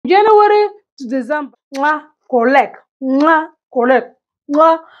January to December, collect, collect,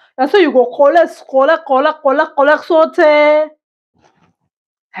 and so you go collect, so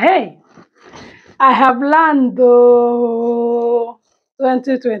hey, I have learned though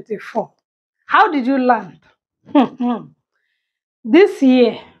 2024. How did you learn? This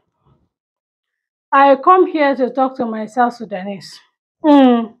year, I come here to talk to my South Sudanese.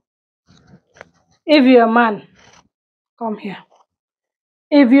 If you're a man, come here.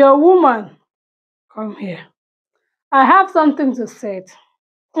 If you're a woman, come here. I have something to say.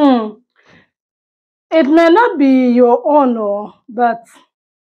 It may not be your own, but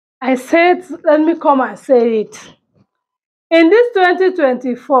I said, let me come and say it. In this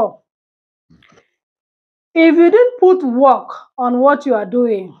 2024, if you didn't put work on what you are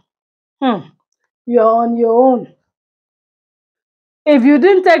doing, you're on your own. If you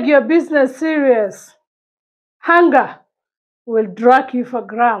didn't take your business serious, hunger will drag you for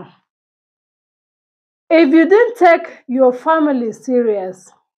ground. If you didn't take your family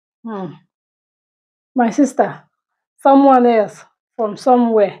serious, my sister, someone else from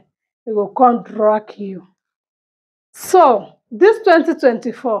somewhere, it will come drag you. So, this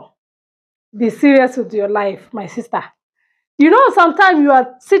 2024, be serious with your life, my sister. You know, sometimes you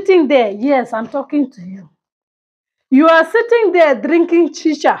are sitting there. Yes, I'm talking to you. You are sitting there drinking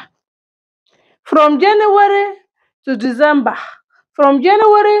chicha from January to December. From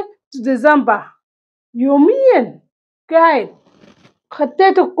January to December, you mean, guide,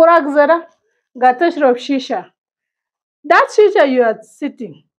 خطيت كراك زرا قاعد تشرب shisha. That shisha you are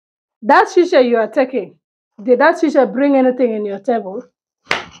sitting, that shisha you are taking, did that shisha bring anything in your table?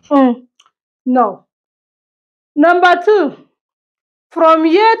 No. Number two, from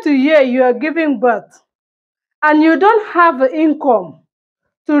year to year you are giving birth and you don't have an income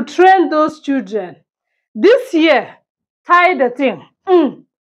to train those children. This year, tie the thing.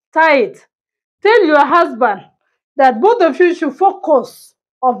 Tie it. Tell your husband that both of you should focus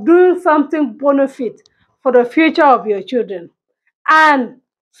of doing something benefit for the future of your children. And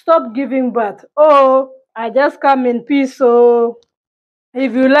stop giving birth. Oh, I just come in peace. So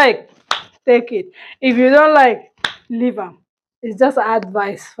if you like, take it. If you don't like, leave them. It's just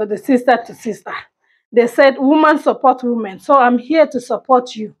advice for the sister to sister. They said women support women. So I'm here to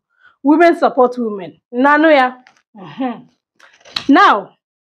support you. Women support women. Nanoya. Now,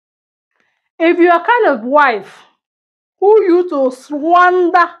 if you are kind of wife who used to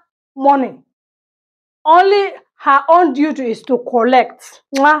squander money, only her own duty is to collect.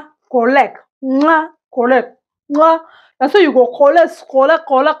 Collect. Collect. And so you go collect, so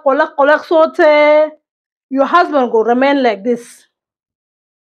your husband will remain like this.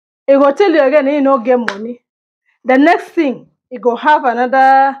 He will tell you again, he no get money. The next thing, he go have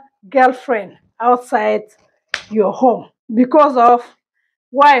another girlfriend outside your home because of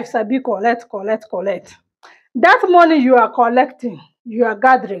wives are be collect. That money you are collecting, you are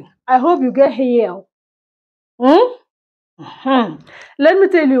gathering. I hope you get here. Let me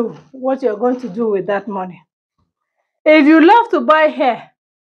tell you what you're going to do with that money. If you love to buy hair,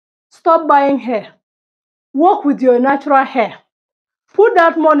 stop buying hair. Work with your natural hair. Put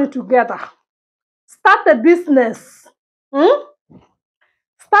that money together. Start a business.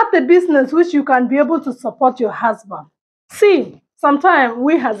 Start a business which you can be able to support your husband. See, sometimes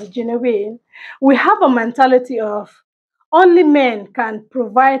we as a Genevieve, we have a mentality of only men can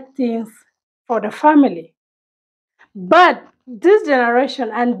provide things for the family. But this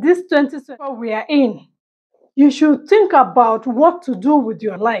generation and this 2024 we are in, you should think about what to do with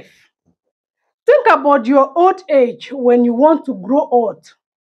your life. Think about your old age when you want to grow old.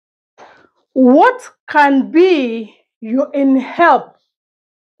 What can be your in help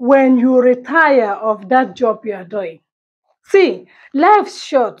when you retire of that job you are doing? See, life's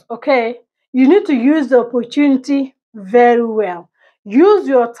short, okay? You need to use the opportunity very well. Use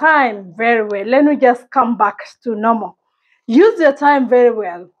your time very well. Let me just come back to normal. Use your time very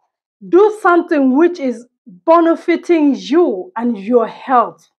well. Do something which is benefiting you and your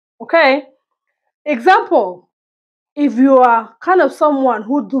health, okay? Example, if you are kind of someone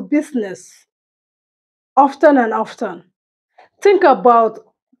who do business often and often, think about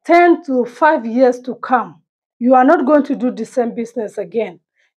 10 to 5 years to come. You are not going to do the same business again.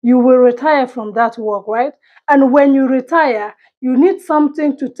 You will retire from that work, right? And when you retire, you need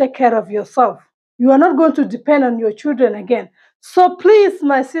something to take care of yourself. You are not going to depend on your children again. So please,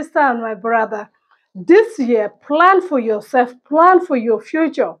 my sister and my brother, this year, plan for yourself, plan for your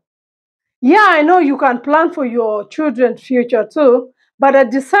future. Yeah, I know you can plan for your children's future too, but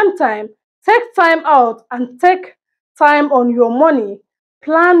at the same time, take time out and take time on your money.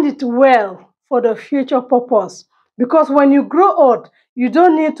 Plan it well for the future purpose. Because when you grow old, You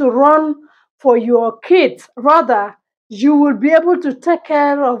don't need to run for your kids. Rather, you will be able to take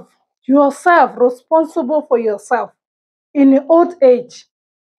care of yourself, responsible for yourself in old age.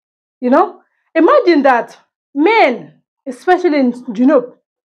 You know, imagine that men, especially in Junub,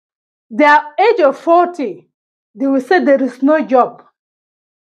 their age of 40, they will say there is no job.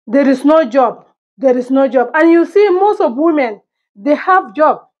 There is no job. There is no job. And you see, most of women, they have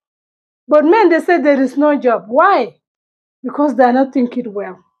job. But men, they say there is no job. Why? Because they are not thinking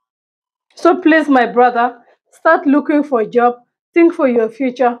well. So please, my brother, start looking for a job. Think for your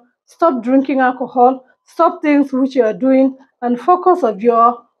future. Stop drinking alcohol. Stop things which you are doing and focus on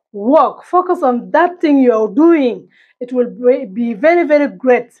your work. Focus on that thing you are doing. It will be very, very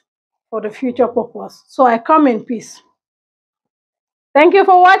great for the future purpose. So I come in peace. Thank you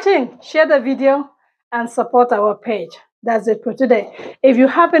for watching. Share the video and support our page. That's it for today. If you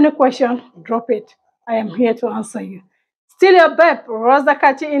have any question, drop it. I am here to answer you. Still your babe, Rosa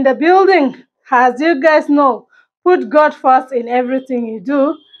Kachi in the building. As you guys know, put God first in everything you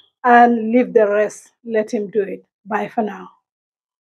do and leave the rest. Let Him do it. Bye for now.